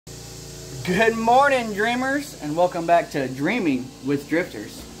Good morning, dreamers, and welcome back to Dreaming with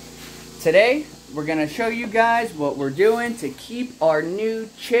Drifters. Today, we're going to show you guys what we're doing to keep our new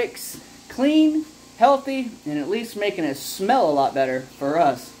chicks clean, healthy, and at least making it smell a lot better for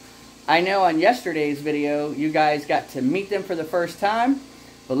us. I know on yesterday's video, you guys got to meet them for the first time,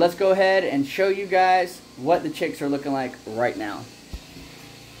 but let's go ahead and show you guys what the chicks are looking like right now.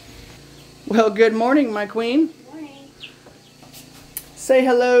 Well, good morning, my queen. Say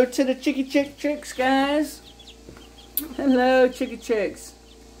hello to the chicks, guys. Hello, chicks.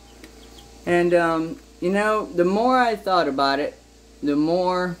 And, you know, the more I thought about it, the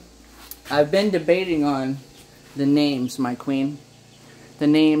more I've been debating on the names, my queen. The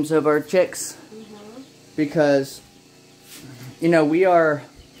names of our chicks. Because, you know, we're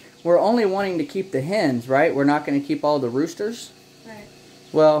only wanting to keep the hens, right? We're not going to keep all the roosters. Right.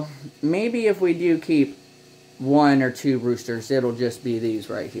 Well, maybe if we do keep 1 or 2 roosters, it'll just be these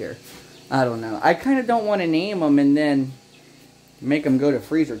right here. I don't know. I kind of don't want to name them and then make them go to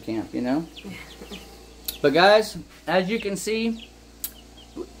freezer camp, you know? But guys, as you can see,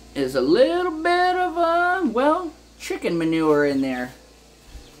 there's a little bit of, well, chicken manure in there.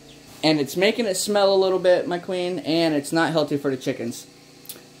 And it's making it smell a little bit, my queen, and it's not healthy for the chickens.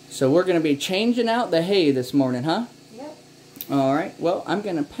 So we're going to be changing out the hay this morning, huh? Yep. Alright, well, I'm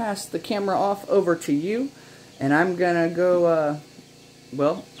going to pass the camera off over to you. And I'm gonna go,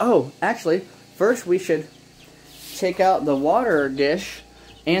 actually, first we should take out the water dish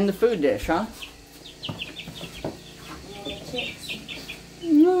and the food dish, huh?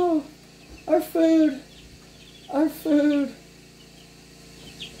 No, our food.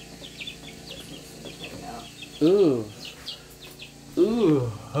 Ooh,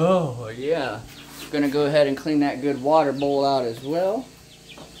 oh yeah. Gonna go ahead and clean that good water bowl out as well.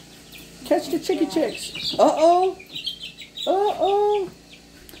 Catch the chicks. Uh-oh.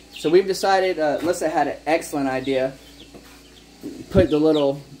 So we've decided, Lyssa had an excellent idea. Put the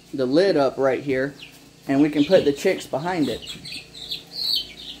lid up right here, and we can put the chicks behind it.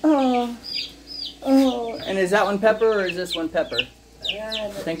 Oh. And is that one pepper, or is this one pepper?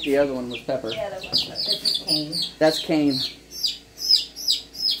 I think the other one was pepper. Yeah, that was pepper. This is cane. That's cane.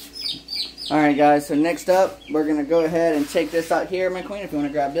 Alright guys, so next up, we're going to go ahead and take this out here, my queen, if you want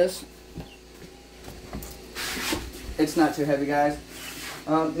to grab this. It's not too heavy, guys.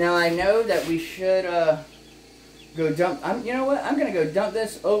 Now I know that we should go dump. You know what? I'm gonna go dump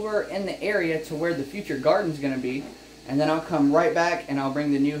this over in the area to where the future garden's gonna be, and then I'll come right back and I'll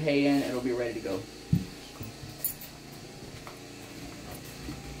bring the new hay in. It'll be ready to go.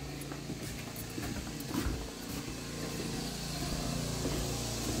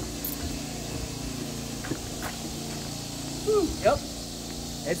 Yep.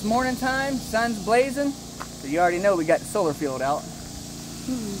 It's morning time. Sun's blazing. So you already know we got the solar field out.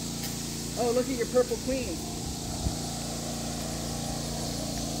 Oh, look at your purple queen.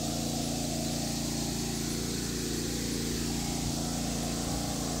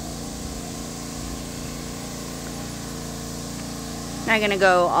 Not gonna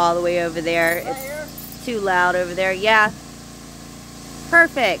go all the way over there. Right here? It's too loud over there. Yeah.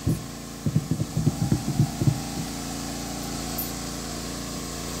 Perfect.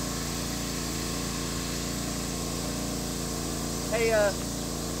 Hey,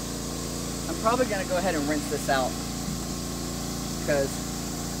 I'm probably going to go ahead and rinse this out. Because,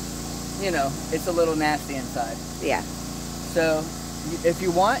 you know, it's a little nasty inside. Yeah. So, if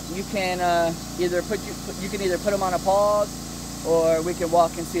you want, you can either put them on a pause, or we can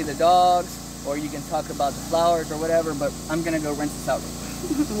walk and see the dogs, or you can talk about the flowers or whatever, but I'm going to go rinse this out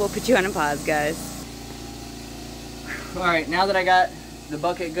real quick. We'll put you on a pause, guys. Alright, now that I got the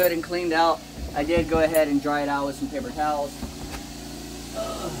bucket good and cleaned out, I did go ahead and dry it out with some paper towels.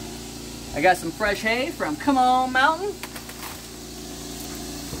 I got some fresh hay from Come On Mountain.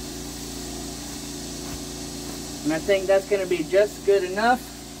 And I think that's going to be just good enough.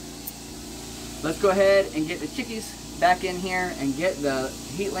 Let's go ahead and get the chickies back in here and get the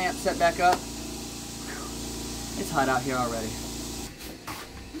heat lamp set back up. It's hot out here already.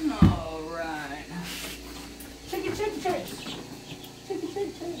 Alright. Chicks.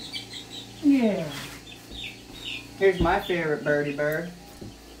 Yeah. Here's my favorite birdie bird.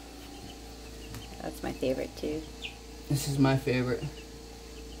 That's my favorite too. This is my favorite.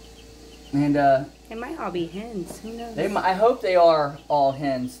 And They might all be hens. Who knows? I hope they are all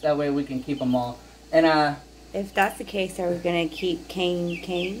hens. That way we can keep them all. And if that's the case, are we gonna keep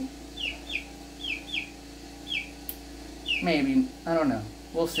Cane? maybe. I don't know.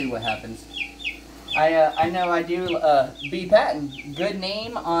 We'll see what happens. I know I do, B. Patton, good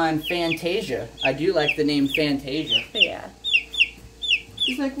name on Fantasia. I do like the name Fantasia. Yeah.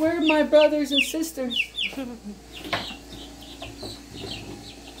 He's like, where are my brothers and sisters?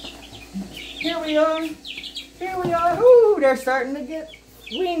 Here we are. Here we are. Ooh, they're starting to get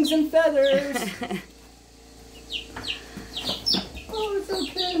wings and feathers. Oh, it's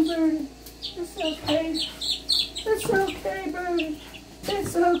okay, Birdie. It's okay. It's okay, Birdie.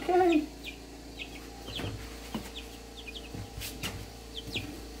 It's okay.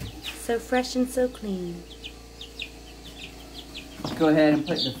 So fresh and so clean. Go ahead and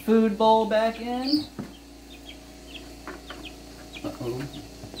put the food bowl back in. Uh-oh.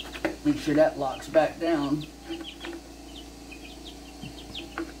 Make sure that locks back down.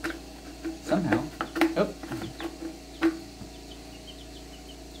 Somehow. Oh.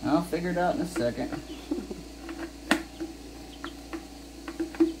 I'll figure it out in a second.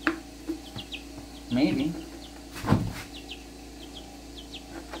 Maybe.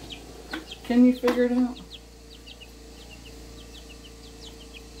 Can you figure it out?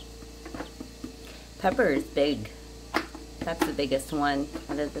 Pepper is big. That's the biggest one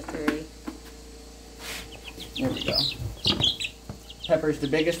out of the three. There we go. Pepper's the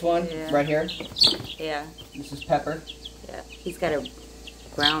biggest one, yeah. Right here. Yeah. This is Pepper. Yeah. He's got a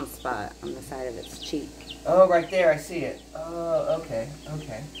brown spot on the side of its cheek. Oh, right there, I see it. Oh, okay,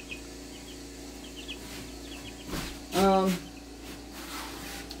 okay.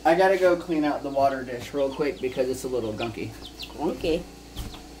 I gotta go clean out the water dish real quick because it's a little gunky. Okay.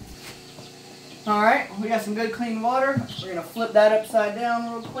 Alright, we got some good clean water. We're gonna flip that upside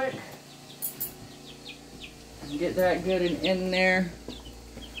down real quick. And get that good and in there.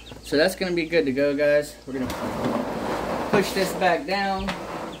 So that's gonna be good to go, guys. We're gonna push this back down.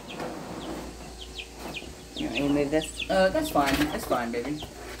 You want me to move this? That's fine. That's fine, baby.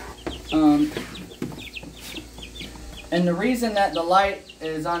 And the reason that the light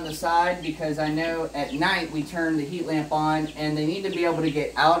is on the side, because I know at night we turn the heat lamp on and they need to be able to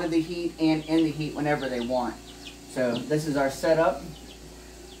get out of the heat and in the heat whenever they want. So this is our setup.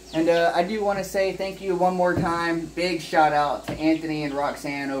 And I do want to say thank you one more time. Big shout out to Anthony and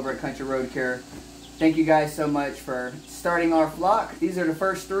Roxanne over at Country Road Care. Thank you guys so much for starting our flock. These are the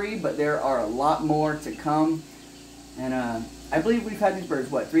first 3, but there are a lot more to come. And I believe we've had these birds,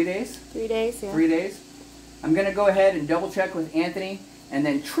 what, 3 days? 3 days, yeah. 3 days. I'm going to go ahead and double check with Anthony and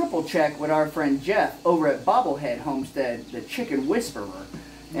then triple check with our friend Jeff over at Bobblehead Homestead, the Chicken Whisperer,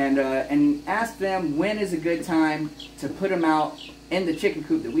 and ask them when is a good time to put them out in the chicken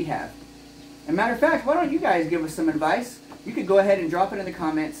coop that we have. As a matter of fact, why don't you guys give us some advice? You could go ahead and drop it in the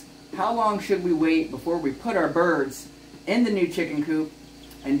comments. How long should we wait before we put our birds in the new chicken coop?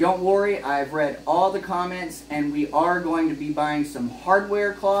 And don't worry, I've read all the comments and we are going to be buying some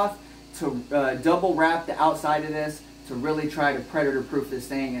hardware cloth to double wrap the outside of this to really try to predator proof this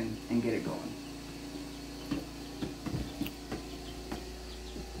thing and get it going.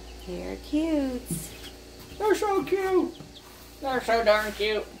 They're cute. They're so cute. They're so darn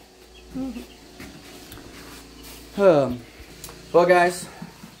cute. Well guys,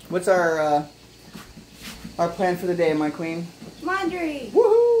 what's our plan for the day, my queen? Laundry.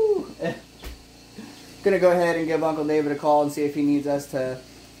 Woohoo! Gonna go ahead and give Uncle David a call and see if he needs us to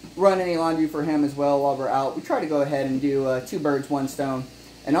run any laundry for him as well while we're out. We try to go ahead and do 2 birds, 1 stone.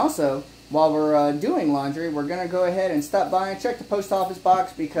 And also, while we're doing laundry, we're going to go ahead and stop by and check the post office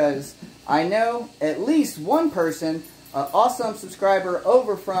box because I know at least one person, an awesome subscriber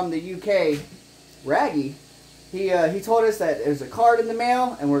over from the UK, Raggy, he told us that there's a card in the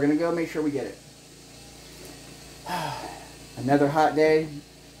mail and we're going to go make sure we get it. Another hot day,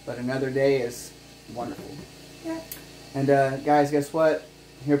 but another day is wonderful. Yeah. And guys, guess what?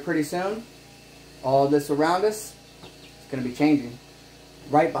 Here pretty soon, all this around us is going to be changing.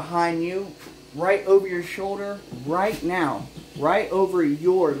 Right behind you, right over your shoulder, right now, right over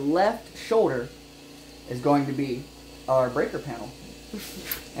your left shoulder is going to be our breaker panel.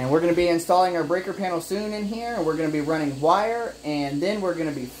 And we're going to be installing our breaker panel soon in here, and we're going to be running wire, and then we're going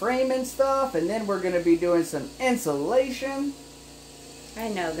to be framing stuff, and then we're going to be doing some insulation. I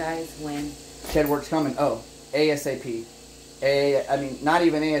know, guys, when. Shed work's coming. Oh, ASAP. I mean, not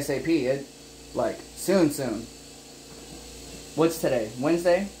even ASAP. It, like, soon. What's today?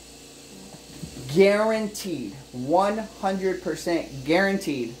 Wednesday? Guaranteed. 100%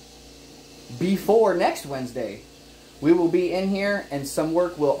 guaranteed. Before next Wednesday, we will be in here and some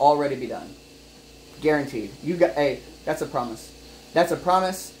work will already be done. Guaranteed. You got, hey, that's a promise. That's a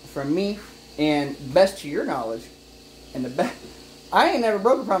promise from me, and best to your knowledge, and the best. I ain't never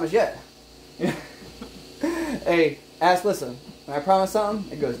broke a promise yet. Hey, ask Lyssa. When I promise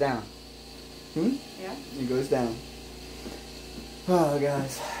something, it goes down. Yeah. It goes down. Oh,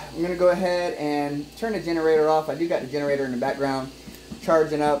 guys. I'm going to go ahead and turn the generator off. I do got the generator in the background.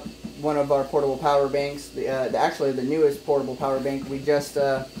 charging up one of our portable power banks. Actually, the newest portable power bank we just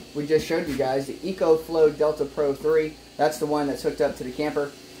showed you guys, the EcoFlow Delta Pro 3. That's the one that's hooked up to the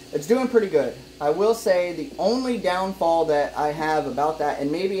camper. It's doing pretty good. I will say the only downfall that I have about that,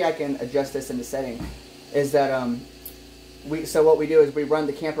 and maybe I can adjust this in the setting, is that so what we do is we run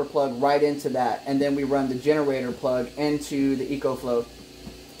the camper plug right into that, and then we run the generator plug into the EcoFlow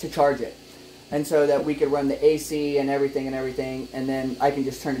to charge it. And so that we could run the AC and everything, and then I can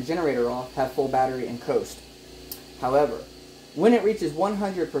just turn the generator off, have full battery, and coast. However, when it reaches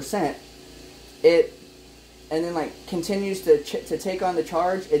 100%, and then like continues to take on the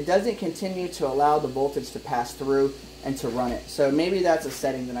charge, it doesn't continue to allow the voltage to pass through and to run it. So maybe that's a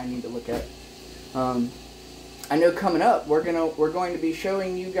setting that I need to look at. I know coming up we're going to be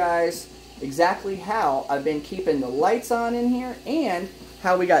showing you guys exactly how I've been keeping the lights on in here and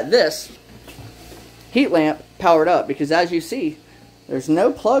how we got this heat lamp powered up, because as you see, there's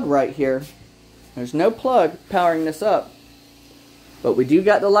no plug right here. There's no plug powering this up, but we do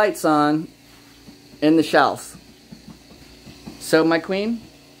got the lights on in the shelf. So my queen,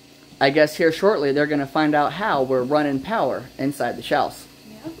 I guess here shortly they're going to find out how we're running power inside the shelf.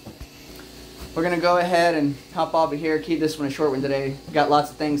 Yep. We're going to go ahead and hop over here, keep this one a short one today. Got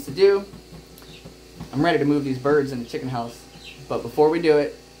lots of things to do. I'm ready to move these birds in the chicken house, but before we do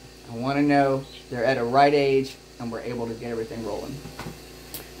it, I want to know they're at a right age and we're able to get everything rolling.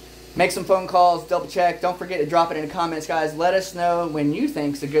 Make some phone calls, double check. Don't forget to drop it in the comments, guys. Let us know when you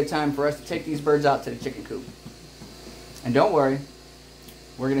think it's a good time for us to take these birds out to the chicken coop. And don't worry,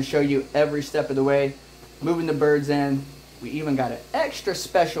 we're going to show you every step of the way, moving the birds in. We even got an extra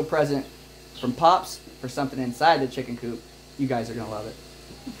special present from Pops for something inside the chicken coop. You guys are going to love it.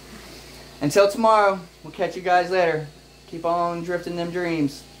 Until tomorrow, we'll catch you guys later. Keep on drifting them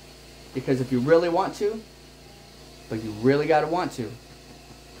dreams. Because if you really want to, but you really got to want to,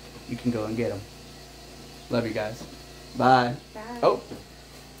 you can go and get them. Love you guys. Bye. Bye. Oh,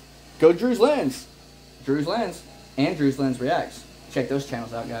 go Drew's Lens. Drew's Lens and Drew's Lens Reacts. Check those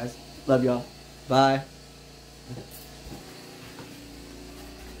channels out, guys. Love y'all. Bye.